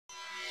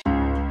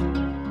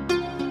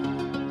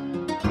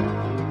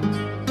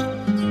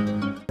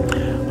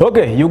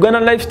Okay, Uganda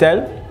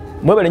lifestyle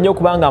mwebale nnyo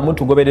kubanga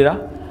mutugoberera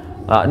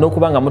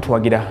n'okubanga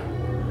mutuwagira.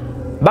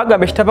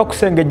 Bagambe kitava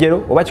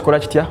kusengejero oba kikola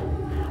kitya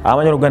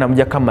amanyi Oluganda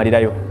mujja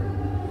kamalirayo.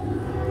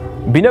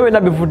 Bino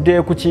byonna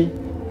bivudde kuki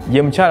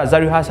ye mukyala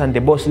Zari Hassan the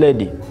boss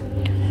lady.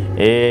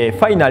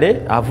 Finally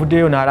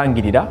avuddeyo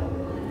n'alangirira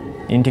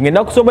nti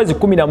ngenda kusomezi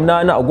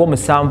 18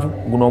 ogw'omusanvu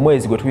guno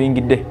omwezi gwe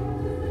tuyingidde.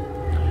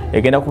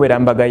 Egenda kubeera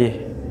mbaga ye.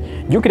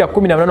 Jukira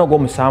 18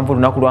 ogw'omusanvu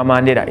lunaku lwa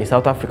Mandela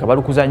South Africa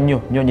balukuza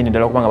nnyo nyinyi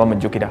ddala kubanga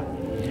bamujjukira.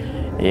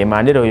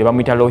 Mandela oyo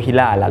bamuyita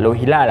Lohilala.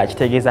 Lohilala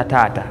kitegeeza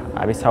taata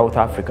abe South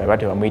Africa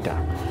bate bamuyita.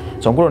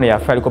 So nkulu ne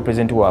yafa aliko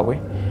president waabwe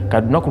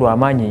kati lunaku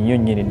lw'amaanyi nnyo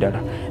nyinyi ddala.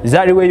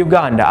 Zari we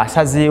Uganda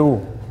asazeewo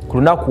ku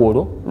lunaku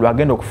olwo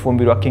lwagenda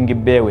okufumbirwa King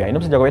Bewe. Ayina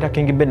omusajja gwe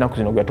King Bewe naku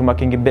zino gwe yatuma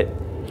King Bewe.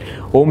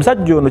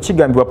 Omusajja ono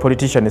kigambibwa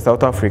politician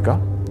South Africa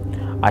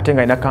ate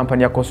nga ina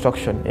company ya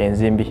construction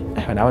enzimbi.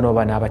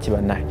 N'abaana abaki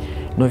bannaye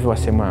novi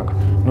wasemwanga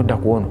nodda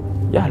kuono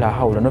yala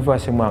hawula novi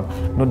wasemwanga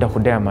nodda ku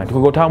Diamond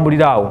kwe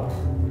otambulira awo.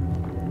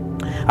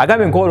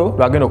 Agambe nkolo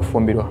lwagenda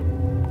okufumbirwa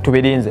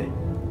tubirinze.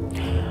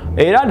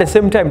 Era at the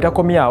same time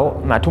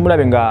takomyawo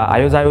natumulabe nga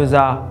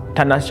ayoza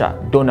Tanasha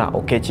Donna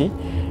Okechi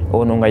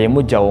ono nga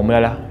yemujja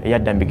omulala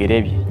yadda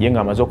mbigerebi ye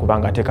nga amaze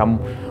okubanga atekamu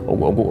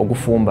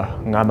ogufumba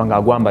ngamba nga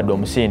agwambadde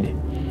omusinde.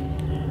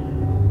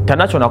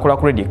 Tanasha nakola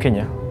ku Radio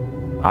Kenya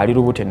ali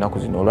lubuto ennaku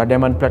zino olwa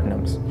Diamond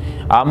Platinums.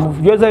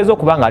 Yoza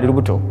okubanga ali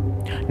lubuto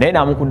naye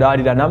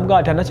namukudaalira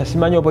namugaa Tanasha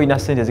simanyi oba ina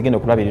sente zigenda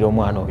okulabirira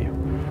omwana oyo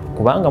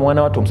kubanga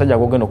mwana wattu omusajja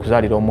gwogenda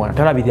okuzaalira omwana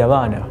talabirira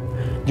baana.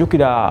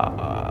 Jukira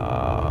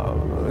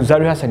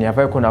Zari Hassan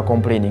yavaayoko na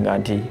complaining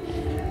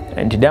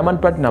nti Diamond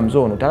Platinums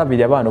ono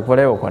talabirira baana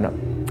okuvalayo okwana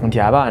nti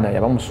abaana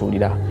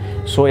yabamusuulira.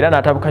 So era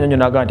n'atabuka nnyo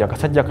n'agamba nti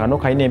akasajja kano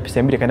kalina empisa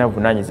embiri kalina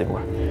buvunaanyizibwa.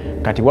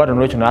 Kati bw'atyo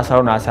n'olwekyo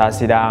n'asalawo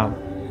n'asaasira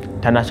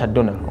Tanasha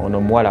Donna ono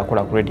omuwala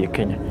akola ku Radio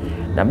Kenya.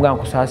 Namugamba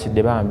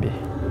nkusaasidde bambi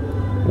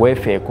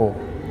weefeeko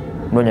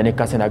noonya ne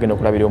kase n'agenda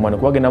okulabirira omwana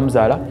kuba agenda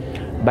muzaala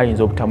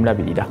bayinza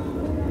obutamulabirira.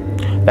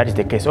 That is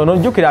the case. Ono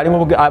jjukira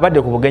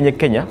abadde ku bugenyi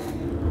Kenya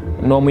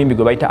n'omuyimbi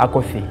gwe bayita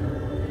Akothi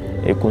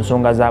ku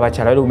nsonga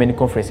z'abakyala era Women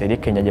Conference eri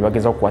Kenya gye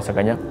bageza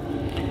okukwasaganya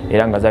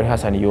era nga Zari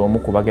Hassan y'omu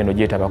ku bagenda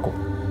ogyetabako.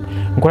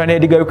 Nkola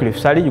n'edigayo Cliff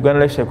Sali Uganda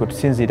Lifestyle kwe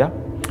tusinziira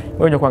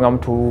onyo kwanga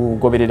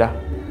mutugoberera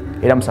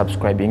era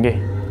musubscribinge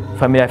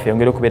family yaffe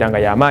yongere okubeera nga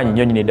y'amaanyi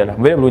nnyo nnyini ddala.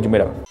 Mubeere bulungi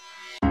mweraba.